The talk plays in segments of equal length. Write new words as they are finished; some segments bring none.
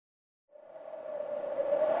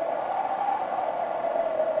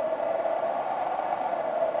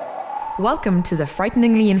Welcome to the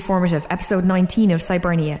frighteningly informative episode 19 of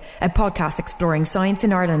Scibernia, a podcast exploring science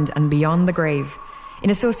in Ireland and beyond the grave.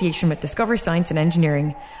 In association with Discover Science and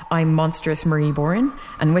Engineering, I'm monstrous Marie Boren,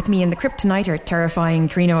 and with me in the crypt tonight are terrifying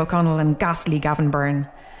Triona O'Connell and ghastly Gavin Byrne.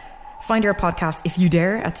 Find our podcast if you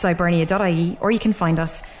dare at scibernia.ie, or you can find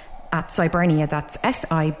us at Scibernia, that's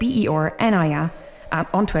Sibernia,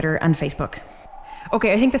 on Twitter and Facebook.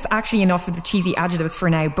 Okay, I think that's actually enough of the cheesy adjectives for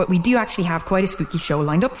now, but we do actually have quite a spooky show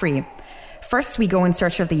lined up for you. First, we go in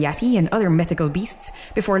search of the Yeti and other mythical beasts,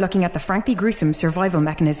 before looking at the frankly gruesome survival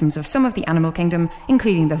mechanisms of some of the animal kingdom,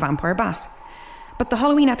 including the vampire bat. But the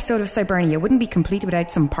Halloween episode of Scibernia wouldn't be complete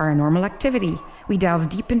without some paranormal activity. We delve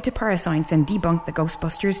deep into Parascience and debunk the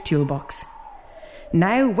Ghostbusters toolbox.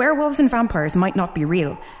 Now, werewolves and vampires might not be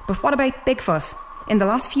real, but what about Bigfoot? In the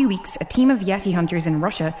last few weeks, a team of Yeti hunters in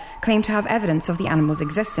Russia claimed to have evidence of the animal's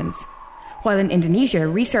existence. While in Indonesia,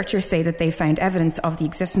 researchers say that they found evidence of the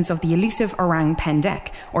existence of the elusive orang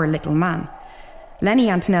pendek, or little man. Lenny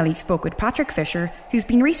Antonelli spoke with Patrick Fisher, who's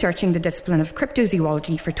been researching the discipline of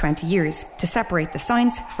cryptozoology for 20 years, to separate the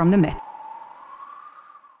science from the myth.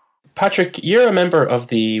 Patrick, you're a member of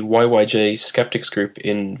the YYJ Skeptics group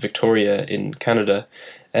in Victoria in Canada,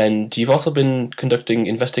 and you've also been conducting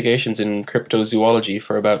investigations in cryptozoology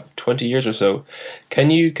for about 20 years or so. Can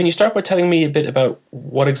you start by telling me a bit about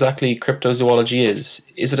what exactly cryptozoology is?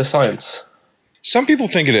 Is it a science? Some people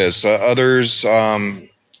think it is. Others think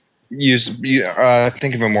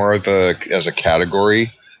of it more as a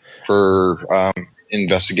category for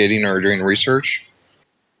investigating or doing research.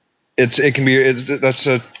 It can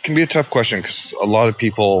be a tough question because a lot of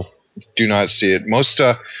people do not see it.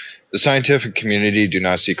 The scientific community do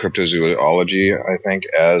not see cryptozoology, I think,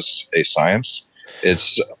 as a science.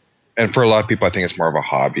 And for a lot of people, I think it's more of a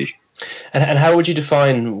hobby. And how would you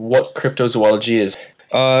define what cryptozoology is?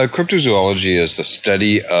 Cryptozoology is the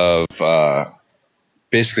study of,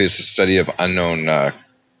 basically it's the study of unknown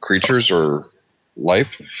creatures or life.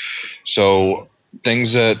 So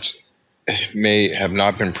things that may have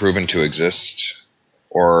not been proven to exist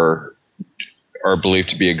or are believed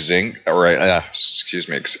to be extinct,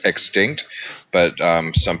 but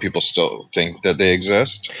some people still think that they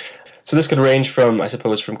exist. So this could range from, I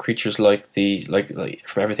suppose, from creatures like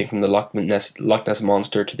from everything from the Loch Ness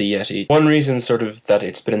Monster to the Yeti. One reason sort of that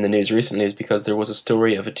it's been in the news recently is because there was a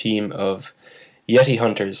story of a team of Yeti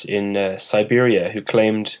hunters in Siberia who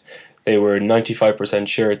claimed they were 95%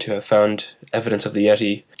 sure to have found evidence of the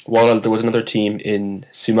Yeti, while there was another team in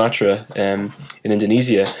Sumatra, in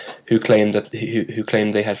Indonesia, who claimed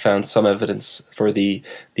they had found some evidence for the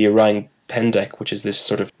orang pendek, which is this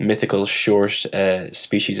sort of mythical short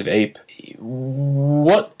species of ape.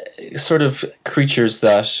 What sort of creatures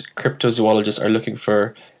that cryptozoologists are looking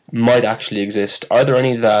for might actually exist? Are there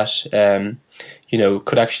any that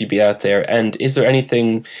could actually be out there? And is there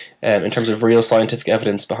anything in terms of real scientific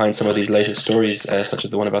evidence behind some of these latest stories, such as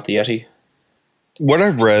the one about the Yeti? What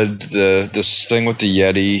I've read, this thing with the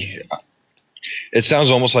Yeti, it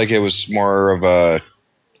sounds almost like it was more of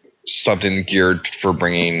something geared for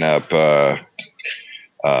bringing up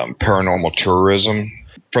paranormal tourism.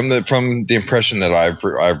 From the impression that I've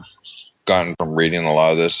gotten from reading a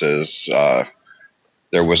lot of this is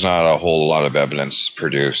there was not a whole lot of evidence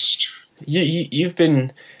produced. You've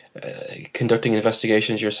been conducting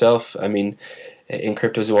investigations yourself. I mean, in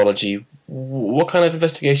cryptozoology, what kind of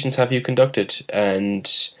investigations have you conducted, and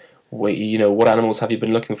what animals have you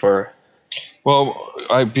been looking for? Well,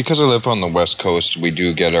 because I live on the West Coast, we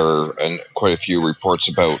do get quite a few reports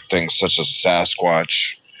about things such as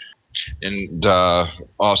Sasquatch, and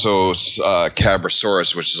also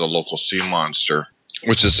Cabrosaurus, which is a local sea monster,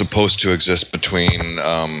 which is supposed to exist between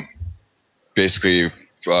basically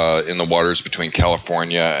in the waters between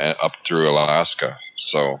California and up through Alaska.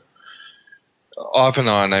 So off and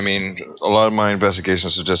on, I mean, a lot of my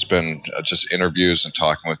investigations have just been just interviews and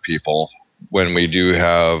talking with people. When we do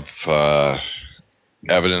have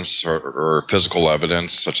evidence or physical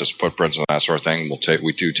evidence, such as footprints and that sort of thing,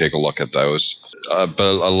 we do take a look at those.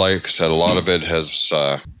 But like I said, a lot of it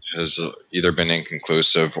has either been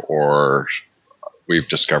inconclusive or we've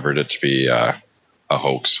discovered it to be a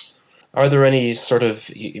hoax. Are there any sort of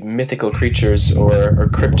mythical creatures or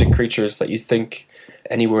cryptic creatures that you think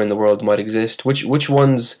anywhere in the world might exist? Which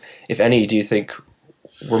ones, if any, do you think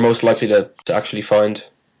we're most likely to actually find?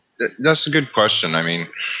 That's a good question. I mean,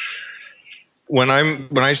 when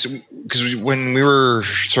we were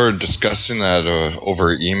sort of discussing that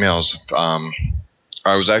over emails,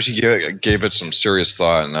 I was actually gave it some serious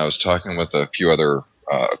thought, and I was talking with a few other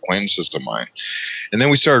acquaintances of mine, and then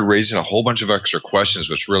we started raising a whole bunch of extra questions,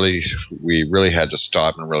 which we really had to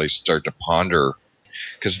stop and really start to ponder.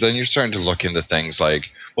 Because then you're starting to look into things like,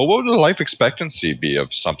 well, what would the life expectancy be of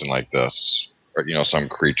something like this, or some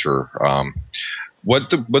creature?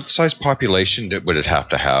 What size population would it have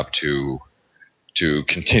to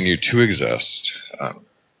continue to exist?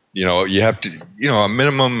 You have to a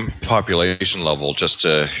minimum population level just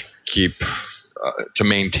to keep to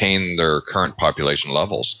maintain their current population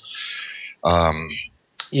levels.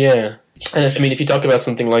 Yeah, and if you talk about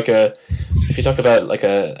something like a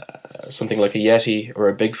something like a Yeti or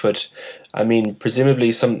a Bigfoot, I mean,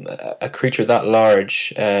 presumably a creature that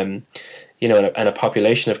large, and a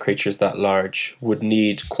population of creatures that large would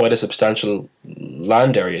need quite a substantial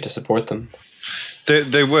land area to support them.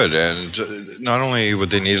 They would, and not only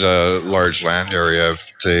would they need a large land area,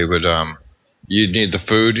 they would. You'd need the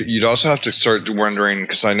food. You'd also have to start wondering,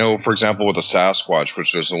 because I know, for example, with the Sasquatch,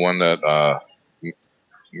 which was the one that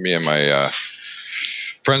me and my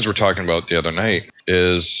friends were talking about the other night,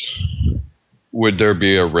 is would there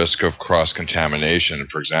be a risk of cross-contamination,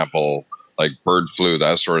 for example, like bird flu,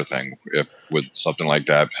 that sort of thing? Would something like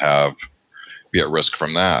that be at risk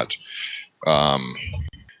from that?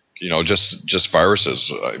 Just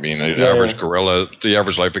viruses. I mean, the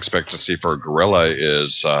average life expectancy for a gorilla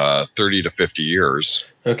is 30 to 50 years.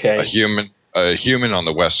 Okay. A human on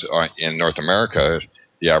the west in North America,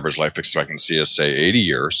 the average life expectancy is say 80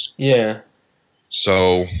 years. Yeah.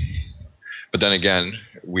 So, but then again,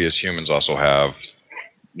 we as humans also have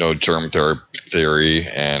no germ theory,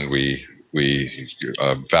 and we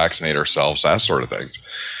vaccinate ourselves, that sort of thing.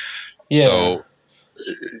 Yeah. So,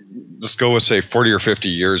 let's go with say 40 or 50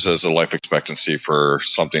 years as a life expectancy for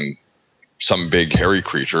some big hairy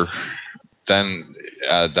creature. Then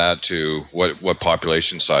add that to what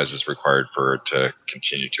population size is required for it to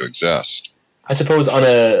continue to exist. I suppose on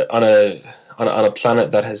a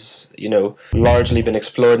planet that has largely been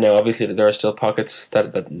explored now. Obviously, there are still pockets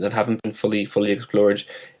that haven't been fully explored.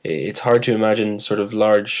 It's hard to imagine sort of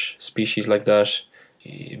large species like that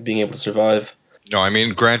being able to survive. No, I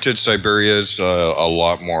mean, granted, Siberia is a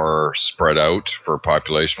lot more spread out for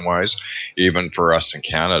population-wise, even for us in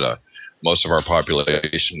Canada. Most of our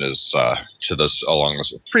population is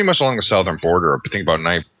pretty much along the southern border. I think about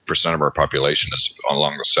 9% of our population is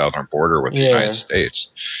along the southern border with the United States.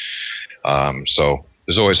 So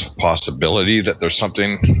there's always a possibility that there's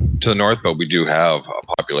something to the north, but we do have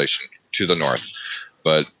a population to the north.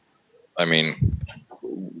 But, I mean,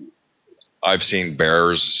 I've seen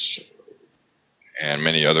bears and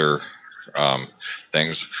many other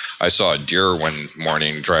things. I saw a deer one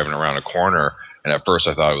morning driving around a corner, and at first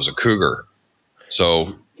I thought it was a cougar.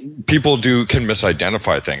 So people can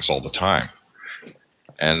misidentify things all the time.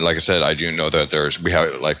 And like I said, I do know that we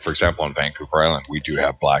have, like, for example, on Vancouver Island, we do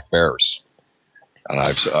have black bears. And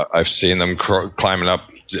I've seen them climbing up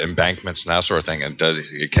embankments and that sort of thing, and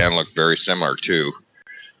it can look very similar to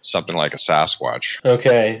something like a Sasquatch.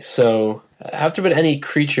 Okay, so have there been any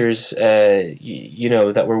creatures,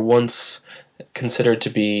 that were once considered to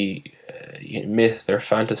be myth or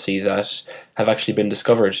fantasy that have actually been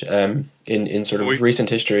discovered in sort of recent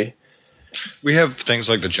history? We have things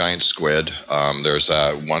like the giant squid. There's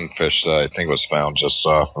one fish that I think was found just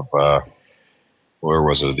off of, where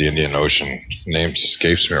was it? The Indian Ocean. Names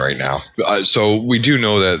escapes me right now. So we do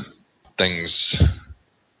know that things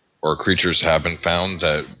or creatures have been found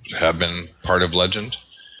that have been part of legend.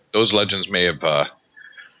 Those legends may have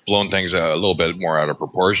blown things a little bit more out of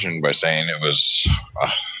proportion by saying it was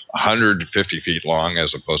 150 feet long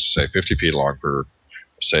as opposed to, say, 50 feet long for,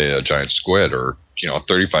 say, a giant squid, or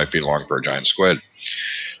 35 feet long for a giant squid.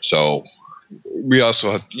 So we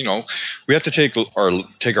also have, we have to take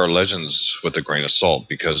our legends with a grain of salt,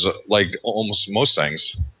 because like almost most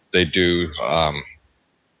things, they do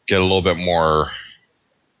get a little bit more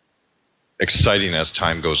exciting as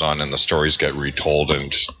time goes on and the stories get retold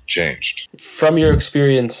and changed. From your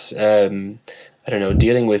experience,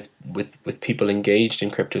 dealing with people engaged in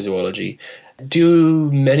cryptozoology,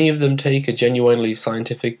 do many of them take a genuinely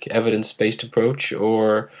scientific, evidence-based approach,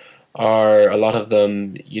 or are a lot of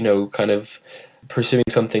them, kind of pursuing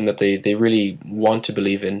something that they really want to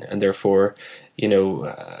believe in, and therefore,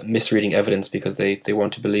 misreading evidence because they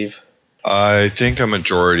want to believe? I think a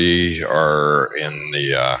majority are in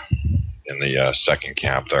the second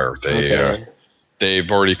camp there.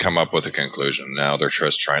 They've already come up with a conclusion. Now they're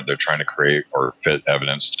trying to create or fit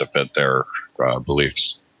evidence to fit their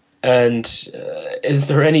beliefs. And is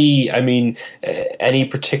there any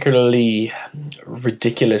particularly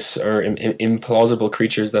ridiculous or implausible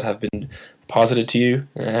creatures that have been posited to you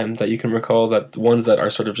that you can recall, that ones that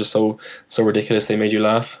are sort of just so ridiculous they made you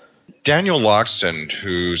laugh? Daniel Loxton,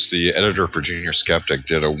 who's the editor for Junior Skeptic,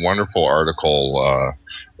 did a wonderful article,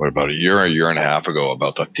 about a year and a half ago,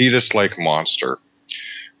 about the Thetis-like monster,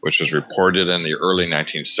 which was reported in the early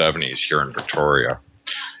 1970s here in Victoria.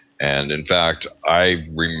 And in fact, I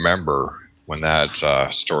remember when that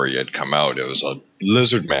story had come out, it was a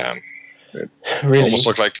lizard man. It Really? almost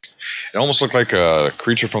looked like a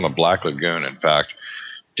creature from the Black Lagoon. In fact,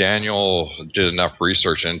 Daniel did enough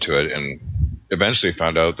research into it and eventually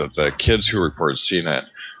found out that the kids who reported seeing it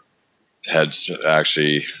had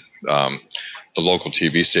actually, the local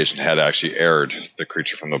TV station had actually aired the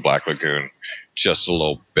creature from the Black Lagoon just a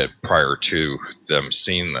little bit prior to them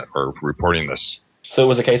seeing that or reporting this. So it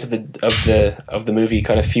was a case of the movie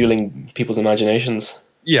kind of fueling people's imaginations.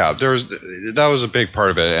 Yeah, that was a big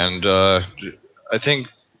part of it, and I think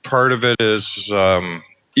part of it is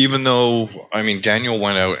even though Daniel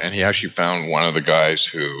went out and he actually found one of the guys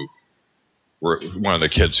who were one of the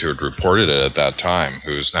kids who had reported it at that time,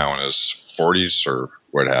 who's now in his 40s or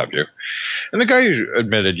what have you, and the guy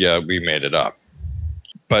admitted, yeah, we made it up,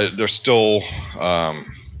 but there's still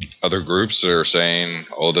other groups that are saying,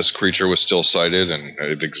 oh, this creature was still sighted and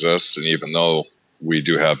it exists, and even though we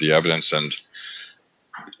do have the evidence and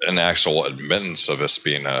an actual admittance of this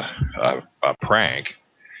being a prank,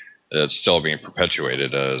 it's still being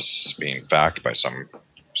perpetuated as being fact by some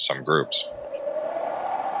groups.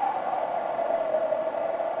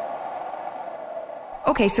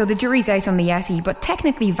 Okay, so the jury's out on the Yeti, but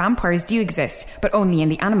technically vampires do exist, but only in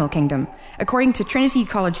the animal kingdom. According to Trinity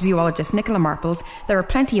College zoologist Nicola Marples, there are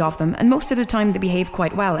plenty of them, and most of the time they behave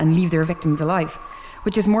quite well and leave their victims alive,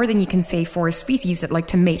 which is more than you can say for species that like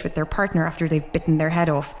to mate with their partner after they've bitten their head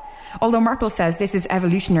off. Although Marples says this is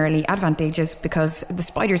evolutionarily advantageous because the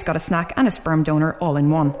spider's got a snack and a sperm donor all in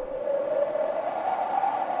one.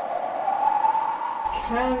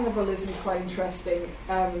 Cannibalism is quite interesting.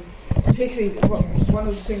 Particularly, one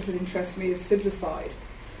of the things that interests me is siblicide,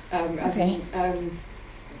 as in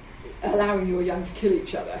allowing your young to kill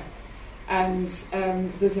each other. And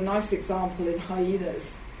there's a nice example in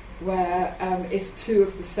hyenas where if two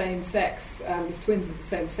of the same sex, if twins of the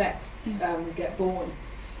same sex get born,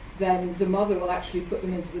 then the mother will actually put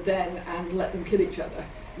them into the den and let them kill each other.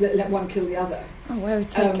 Let one kill the other. Oh wow,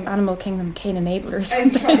 it's like Animal Kingdom, Cain and Abel or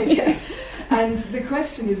something. That's right, yes. And the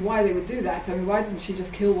question is why they would do that. I mean, why doesn't she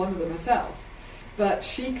just kill one of them herself? But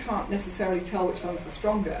she can't necessarily tell which one's the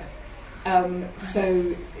stronger.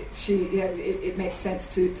 So it makes sense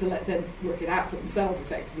to let them work it out for themselves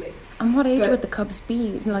effectively. And what age would the cubs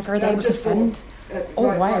be? Like, are they able to fend?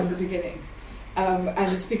 Right at the beginning.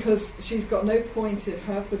 And it's because she's got no point in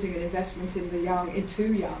her putting an investment in the young, in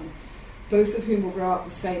too young, both of whom will grow up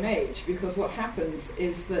the same age, because what happens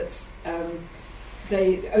is that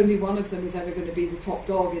only one of them is ever going to be the top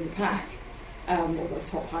dog in the pack, or the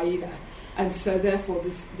top hyena, and so therefore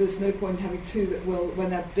there's no point in having two that will, when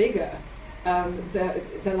they're bigger,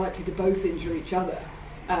 they're likely to both injure each other.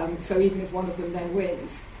 So even if one of them then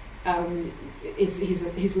wins,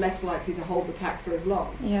 he's less likely to hold the pack for as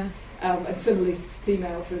long. Yeah. And similarly,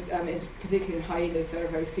 females, particularly in hyenas, they're a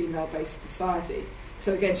very female-based society.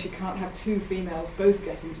 So again, she can't have two females both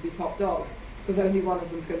getting to be top dog, because only one of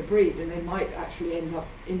them's going to breed, and they might actually end up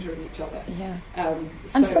injuring each other. Yeah.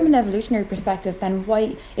 And from an evolutionary perspective, then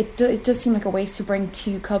why it does seem like a waste to bring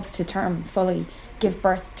two cubs to term fully, give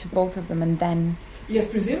birth to both of them, and then. Yes,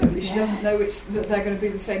 presumably she doesn't know that they're going to be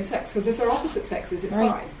the same sex, because if they're opposite sexes, it's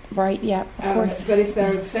fine. Right. Yeah. Of course. But if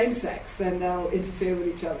they're the same sex, then they'll interfere with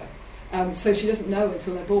each other. So she doesn't know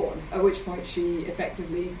until they're born, at which point she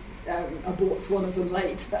effectively aborts one of them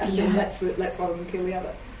late and lets one of them kill the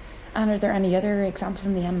other. And are there any other examples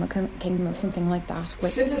in the animal kingdom of something like that?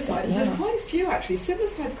 Siblicide. There's quite a few actually.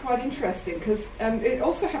 Siblicide's quite interesting because it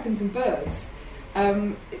also happens in birds.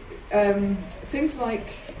 Things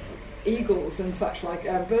like eagles and such like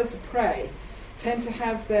birds of prey tend to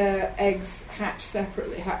have their eggs hatch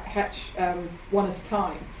separately, hatch one at a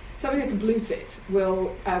time. Something like a blue tit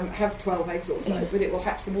will have 12 eggs or so, but it will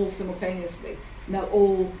hatch them all simultaneously, and they'll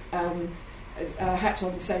all hatch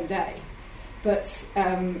on the same day. But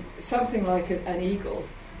something like an eagle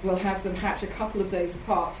will have them hatch a couple of days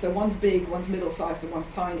apart, so one's big, one's middle-sized, and one's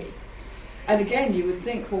tiny. And again, you would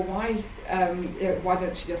think, well, why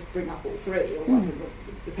don't she just bring up all three, or why don't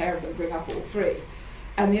the pair of them bring up all three?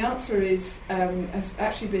 And the answer is has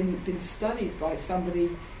actually been studied by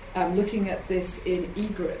somebody looking at this in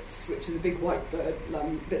egrets, which is a big white bird, a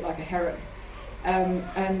bit like a heron.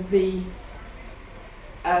 And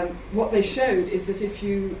what they showed is that if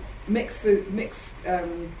you mix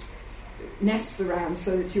nests around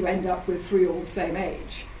so that you end up with three all the same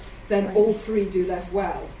age, then all three do less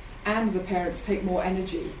well, and the parents take more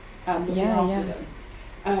energy looking after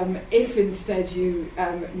them. If instead you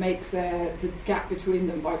make the gap between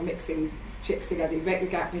them by mixing chicks together, you make the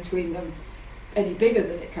gap between them any bigger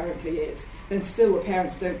than it currently is, then still the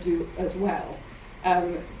parents don't do as well.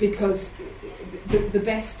 Because the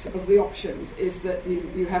best of the options is that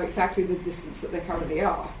you have exactly the distance that they currently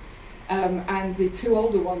are. And the two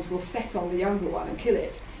older ones will set on the younger one and kill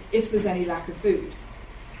it if there's any lack of food.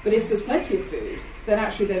 But if there's plenty of food, then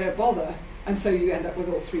actually they don't bother, and so you end up with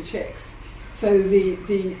all three chicks. So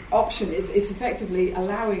the option is effectively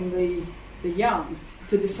allowing the young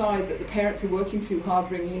to decide that the parents are working too hard,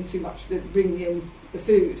 bringing in the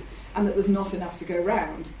food, and that there's not enough to go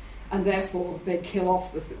round, and therefore they kill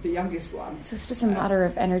off the youngest one. So it's just a matter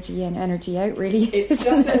of energy in, energy out, really. It's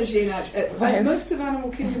just energy in, as most of Animal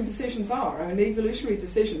Kingdom decisions are. I mean, the evolutionary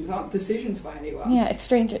decisions aren't decisions by anyone. Yeah, it's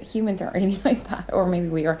strange that humans aren't really like that, or maybe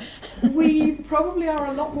we are. We probably are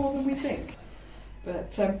a lot more than we think.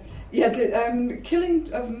 But the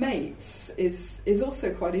killing of mates is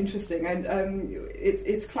also quite interesting, and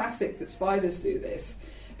it's classic that spiders do this,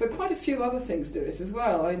 but quite a few other things do it as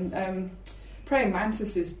well. And praying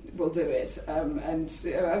mantises will do it, and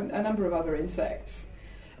a number of other insects.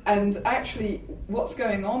 And actually, what's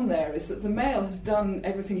going on there is that the male has done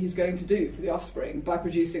everything he's going to do for the offspring by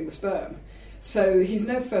producing the sperm. So he's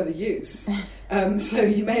no further use. So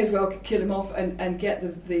you may as well kill him off and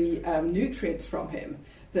get the nutrients from him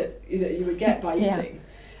that you would get by eating.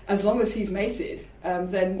 As long as he's mated,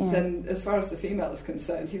 then as far as the female is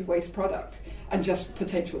concerned, he's waste product and just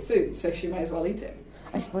potential food. So she may as well eat him.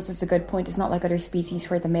 I suppose it's a good point. It's not like other species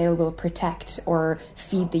where the male will protect or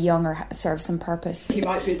feed the young or serve some purpose. He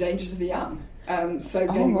might be a danger to the young. So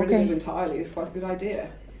getting rid of him entirely is quite a good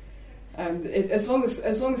idea. As long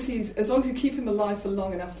as you keep him alive for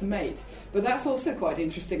long enough to mate. But that's also quite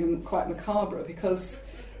interesting and quite macabre, because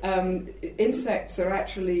insects are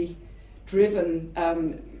actually driven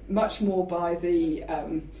much more by the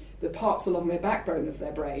parts along their backbone of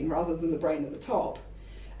their brain rather than the brain at the top.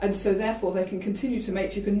 And so therefore they can continue to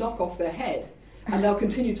mate. You can knock off their head and they'll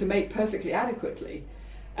continue to mate perfectly adequately.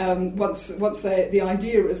 Once the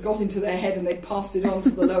idea has got into their head and they've passed it on to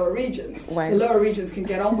the lower regions, wow. The lower regions can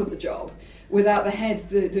get on with the job without the head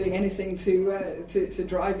doing anything to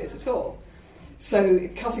drive it at all. So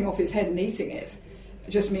cutting off his head and eating it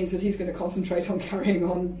just means that he's going to concentrate on carrying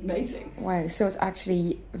on mating. Wow, so it's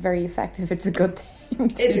actually very effective. It's a good thing.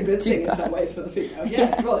 It's a good thing in some ways for the female.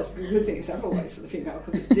 Yes, yeah. Well, it's a good thing in several ways for the female,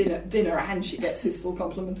 because it's dinner and she gets his full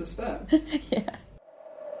complement of sperm. Yeah.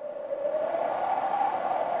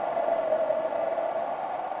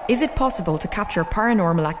 Is it possible to capture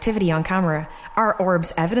paranormal activity on camera? Are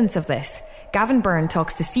orbs evidence of this? Gavin Byrne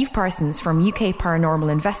talks to Steve Parsons from UK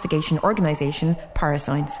paranormal investigation organisation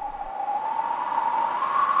Parascience.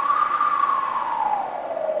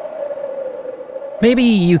 Maybe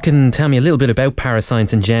you can tell me a little bit about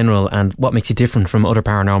Parascience in general and what makes you different from other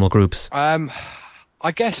paranormal groups.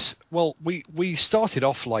 I guess, well, we started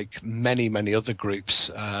off like many other groups,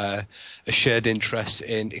 a shared interest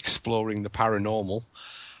in exploring the paranormal.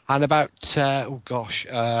 And about,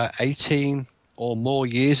 18 or more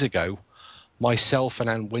years ago, myself and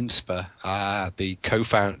Anne Winsper, the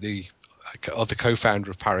other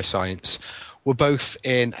co-founder of Parascience, were both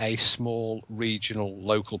in a small regional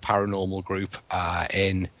local paranormal group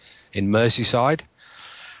in Merseyside.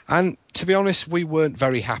 And to be honest, we weren't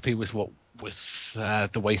very happy with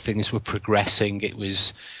the way things were progressing. It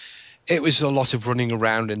was a lot of running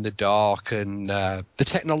around in the dark, and the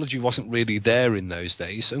technology wasn't really there in those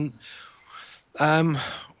days. And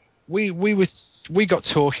we got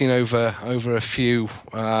talking over a few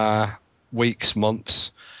weeks,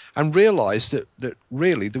 months, and realised that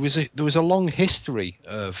really there was a long history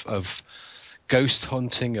of ghost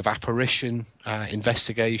hunting, of apparition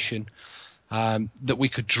investigation that we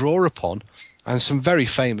could draw upon, and some very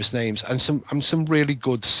famous names, and some really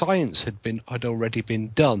good science had already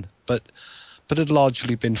been done, but had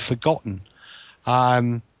largely been forgotten.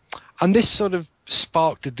 And this sort of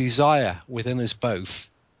sparked a desire within us both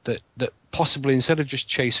that possibly, instead of just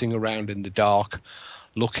chasing around in the dark,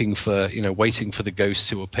 looking for, waiting for the ghost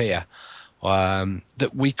to appear,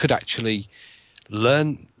 that we could actually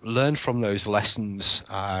learn from those lessons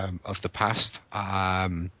of the past,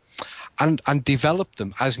 and develop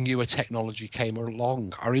them as newer technology came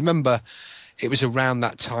along. I remember it was around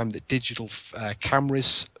that time that digital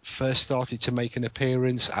cameras first started to make an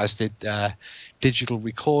appearance, as did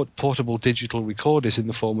portable digital recorders in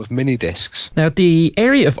the form of mini discs. Now, the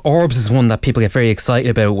area of orbs is one that people get very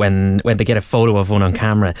excited about when they get a photo of one on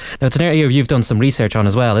camera. Now, it's an area you've done some research on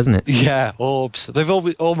as well, isn't it? Yeah, orbs. They've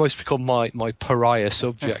almost become my pariah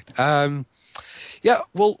subject. Yeah,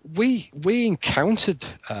 well, we encountered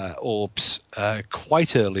orbs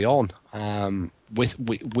quite early on.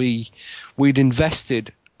 We'd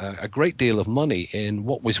invested a great deal of money in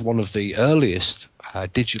what was one of the earliest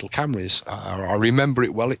digital cameras. I remember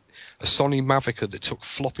it well. A Sony Mavica that took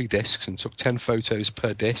floppy disks and took 10 photos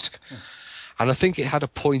per disc. And I think it had a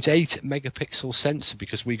 0.8 megapixel sensor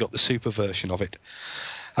because we got the super version of it.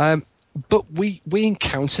 But we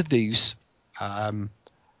encountered these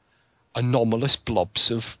anomalous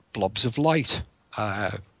blobs of light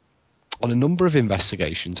on a number of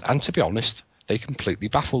investigations, and to be honest, they completely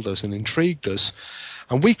baffled us and intrigued us,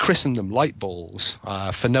 and we christened them light balls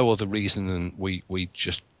for no other reason than we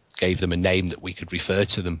just gave them a name that we could refer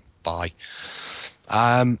to them by,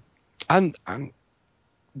 and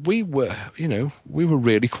we were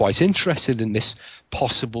really quite interested in this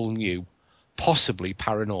possibly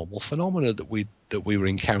paranormal phenomena that we were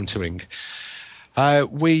encountering.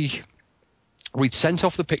 We'd sent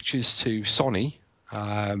off the pictures to Sony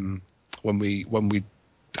when we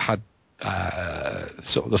had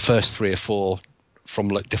sort of the first 3 or 4 from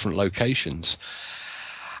different locations,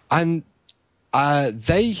 and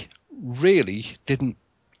they really didn't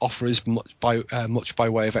offer us much by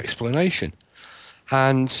way of explanation.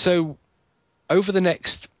 And so over the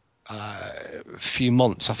next few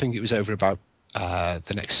months, I think it was over about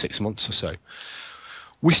the next 6 months or so,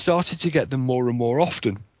 we started to get them more and more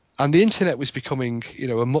often. And the internet was becoming,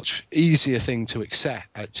 a much easier thing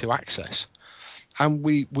to access. And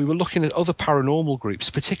we were looking at other paranormal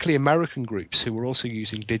groups, particularly American groups, who were also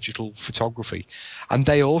using digital photography. And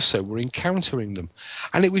they also were encountering them.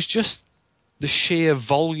 And it was just the sheer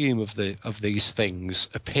volume of these things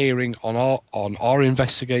appearing on our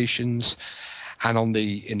investigations and on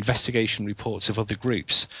the investigation reports of other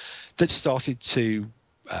groups that started to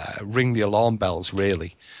ring the alarm bells,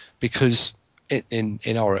 really, because in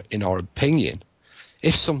our opinion,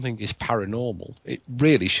 if something is paranormal, it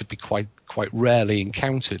really should be quite rarely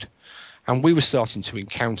encountered. And we were starting to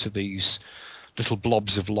encounter these little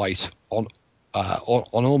blobs of light on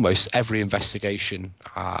almost every investigation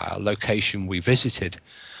location we visited.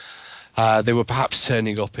 They were perhaps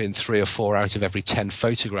turning up in 3 or 4 out of every 10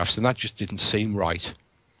 photographs, and that just didn't seem right.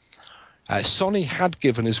 Sony had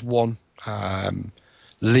given us one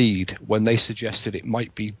lead when they suggested it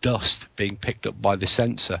might be dust being picked up by the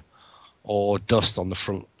sensor or dust on the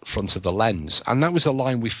front of the lens, and that was a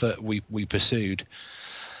line we pursued.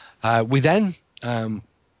 We then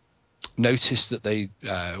noticed that they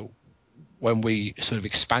when we sort of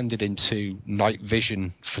expanded into night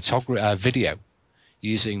vision video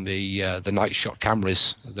using the night shot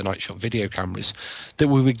cameras, the night shot video cameras, that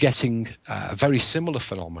we were getting a very similar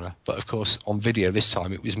phenomena, but of course on video this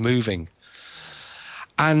time it was moving.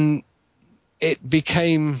 And it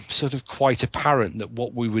became sort of quite apparent that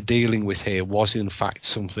what we were dealing with here was in fact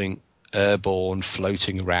something airborne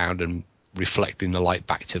floating around and reflecting the light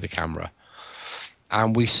back to the camera.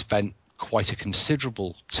 And we spent quite a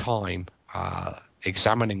considerable time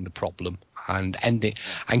examining the problem and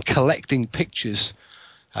collecting pictures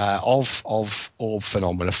of orb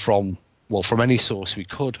phenomena from any source we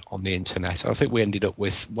could on the internet. I think we ended up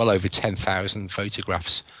with well over 10,000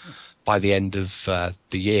 photographs by the end of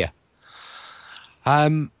the year.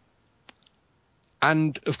 And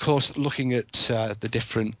of course, looking at the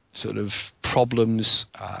different sort of problems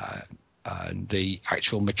and the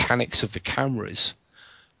actual mechanics of the cameras,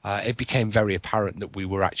 it became very apparent that we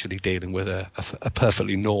were actually dealing with a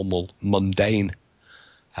perfectly normal, mundane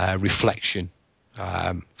reflection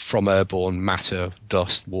from airborne matter,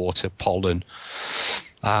 dust, water, pollen.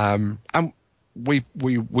 And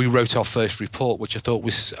we wrote our first report, which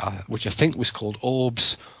I think was called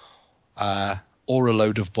Orbs or a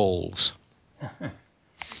Load of Balls.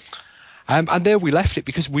 And there we left it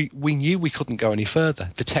because we knew we couldn't go any further.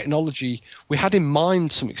 The technology, we had in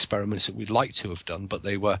mind some experiments that we'd like to have done, but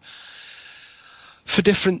they were, for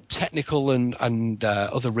different technical and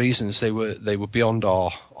other reasons, they were beyond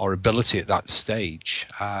our ability at that stage.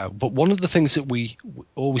 But one of the things that we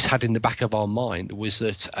always had in the back of our mind was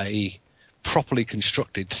that a properly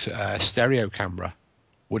constructed stereo camera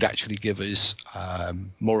would actually give us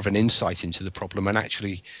more of an insight into the problem and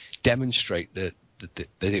actually demonstrate that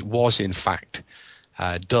it was in fact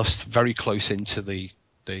dust very close into the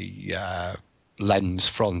lens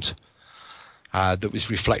front that was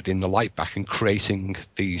reflecting the light back and creating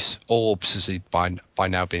these orbs, as they'd by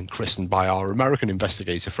now been christened by our American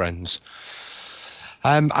investigator friends.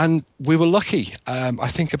 And we were lucky. I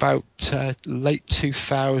think about late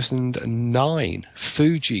 2009,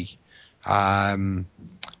 Fuji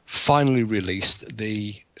finally released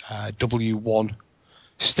the W1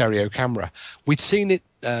 stereo camera. We'd seen it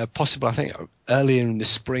possible, I think, earlier in the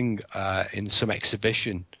spring in some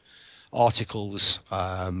exhibition articles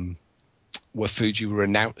where Fuji were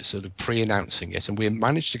sort of pre-announcing it, and we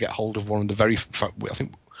managed to get hold of one of the I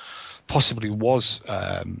think possibly was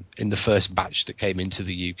in the first batch that came into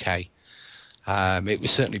the UK. It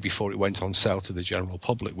was certainly before it went on sale to the general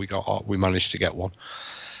public. We managed to get one,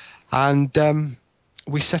 and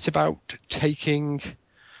we set about taking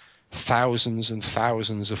thousands and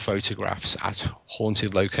thousands of photographs at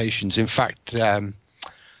haunted locations. In fact,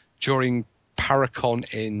 during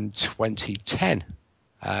Paracon in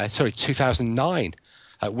 2009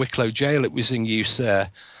 at Wicklow Jail, it was in use there.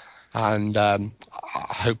 And I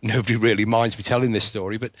hope nobody really minds me telling this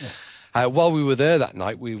story, but while we were there that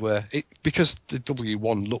night, because the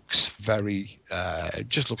W1 looks it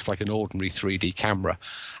just looks like an ordinary 3D camera,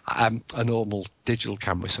 a normal digital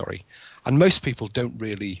camera, sorry. And most people don't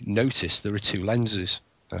really notice there are two lenses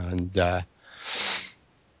and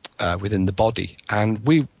within the body. And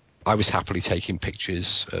I was happily taking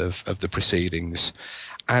pictures of the proceedings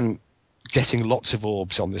and getting lots of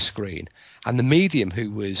orbs on the screen. And the medium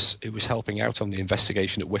who was helping out on the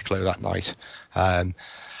investigation at Wicklow that night,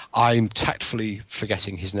 I'm tactfully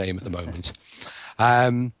forgetting his name at the moment,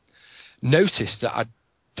 noticed that I'd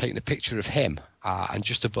taken a picture of him, and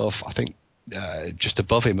just above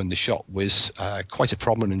him in the shot was quite a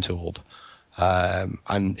prominent orb.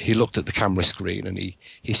 And he looked at the camera screen and he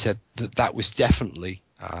said that was definitely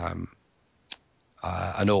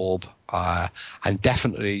an orb, and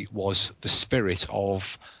definitely was the spirit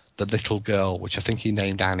of the little girl, which I think he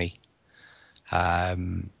named Annie,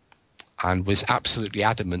 and was absolutely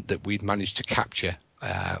adamant that we'd managed to capture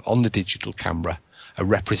on the digital camera a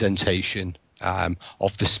representation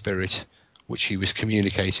of the spirit which he was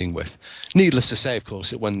communicating with. Needless to say, of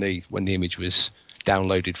course, that when the image was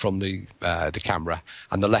downloaded from the camera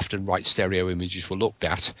and the left and right stereo images were looked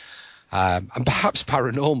at, and perhaps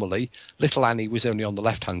paranormally, little Annie was only on the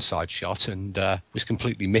left-hand side shot and was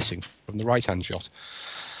completely missing from the right-hand shot,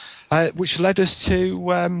 which led us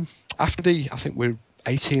to, after I think we're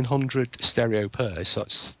 1,800 stereo pairs, so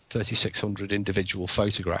that's 3,600 individual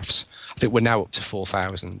photographs. I think we're now up to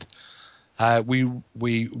 4,000. We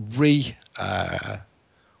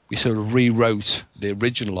sort of rewrote the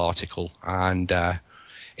original article and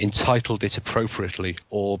entitled it appropriately,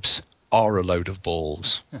 "Orbs Are a Load of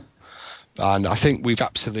Balls." And I think we've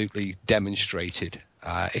absolutely demonstrated,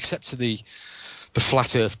 except to the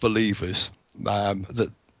flat earth believers,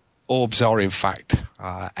 that orbs are in fact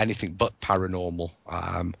anything but paranormal,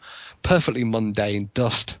 perfectly mundane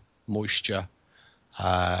dust, moisture,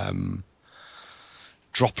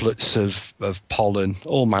 droplets of pollen,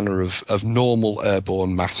 all manner of normal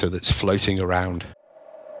airborne matter that's floating around.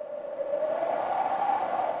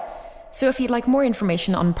 So if you'd like more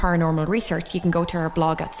information on paranormal research, you can go to our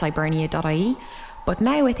blog at Scibernia.ie. But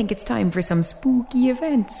now I think it's time for some spooky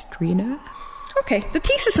events, Triona. Okay, the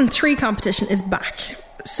Thesis in 3 competition is back.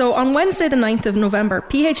 So on Wednesday the 9th of November,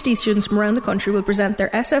 PhD students from around the country will present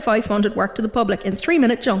their SFI-funded work to the public in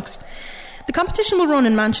 3-minute chunks. The competition will run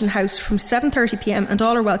in Mansion House from 7:30pm and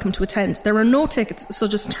all are welcome to attend. There are no tickets, so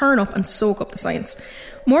just turn up and soak up the science.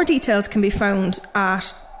 More details can be found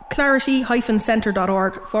at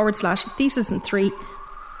clarity-centre.org/thesis in 3.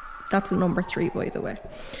 That's the number 3, by the way.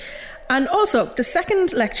 And also, the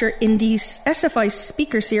second lecture in the SFI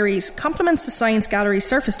speaker series complements the Science Gallery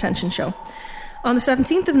Surface Tension show. On the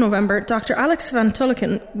 17th of November, Dr. Alex van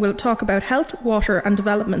Tulliken will talk about health, water and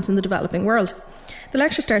development in the developing world. The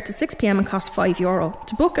lecture starts at 6pm and costs €5.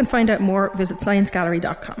 To book and find out more, visit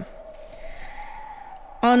sciencegallery.com.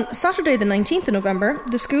 On Saturday the 19th of November,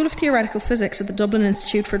 the School of Theoretical Physics at the Dublin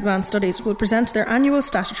Institute for Advanced Studies will present their annual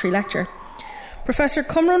statutory lecture. Professor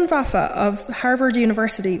Cumrun Vafa of Harvard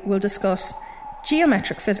University will discuss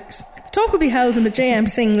geometric physics. The talk will be held in the J.M.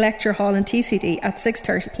 Singh Lecture Hall in TCD at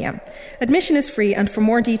 6:30pm. Admission is free, and for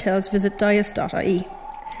more details visit dias.ie.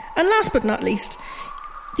 And last but not least,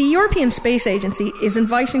 the European Space Agency is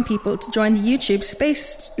inviting people to join the YouTube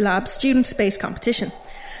Space Lab Student Space Competition.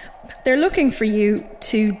 They're looking for you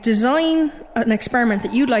to design an experiment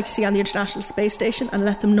that you'd like to see on the International Space Station and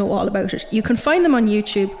let them know all about it. You can find them on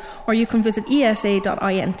YouTube, or you can visit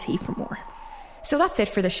esa.int for more. So that's it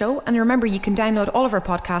for the show, and remember you can download all of our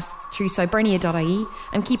podcasts through Scibernia.ie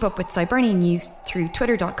and keep up with Scibernia news through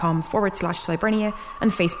twitter.com/Scibernia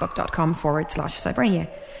and facebook.com/Scibernia.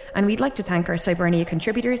 And we'd like to thank our Scibernia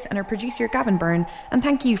contributors and our producer Gavin Byrne, and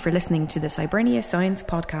thank you for listening to the Scibernia Science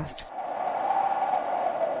Podcast.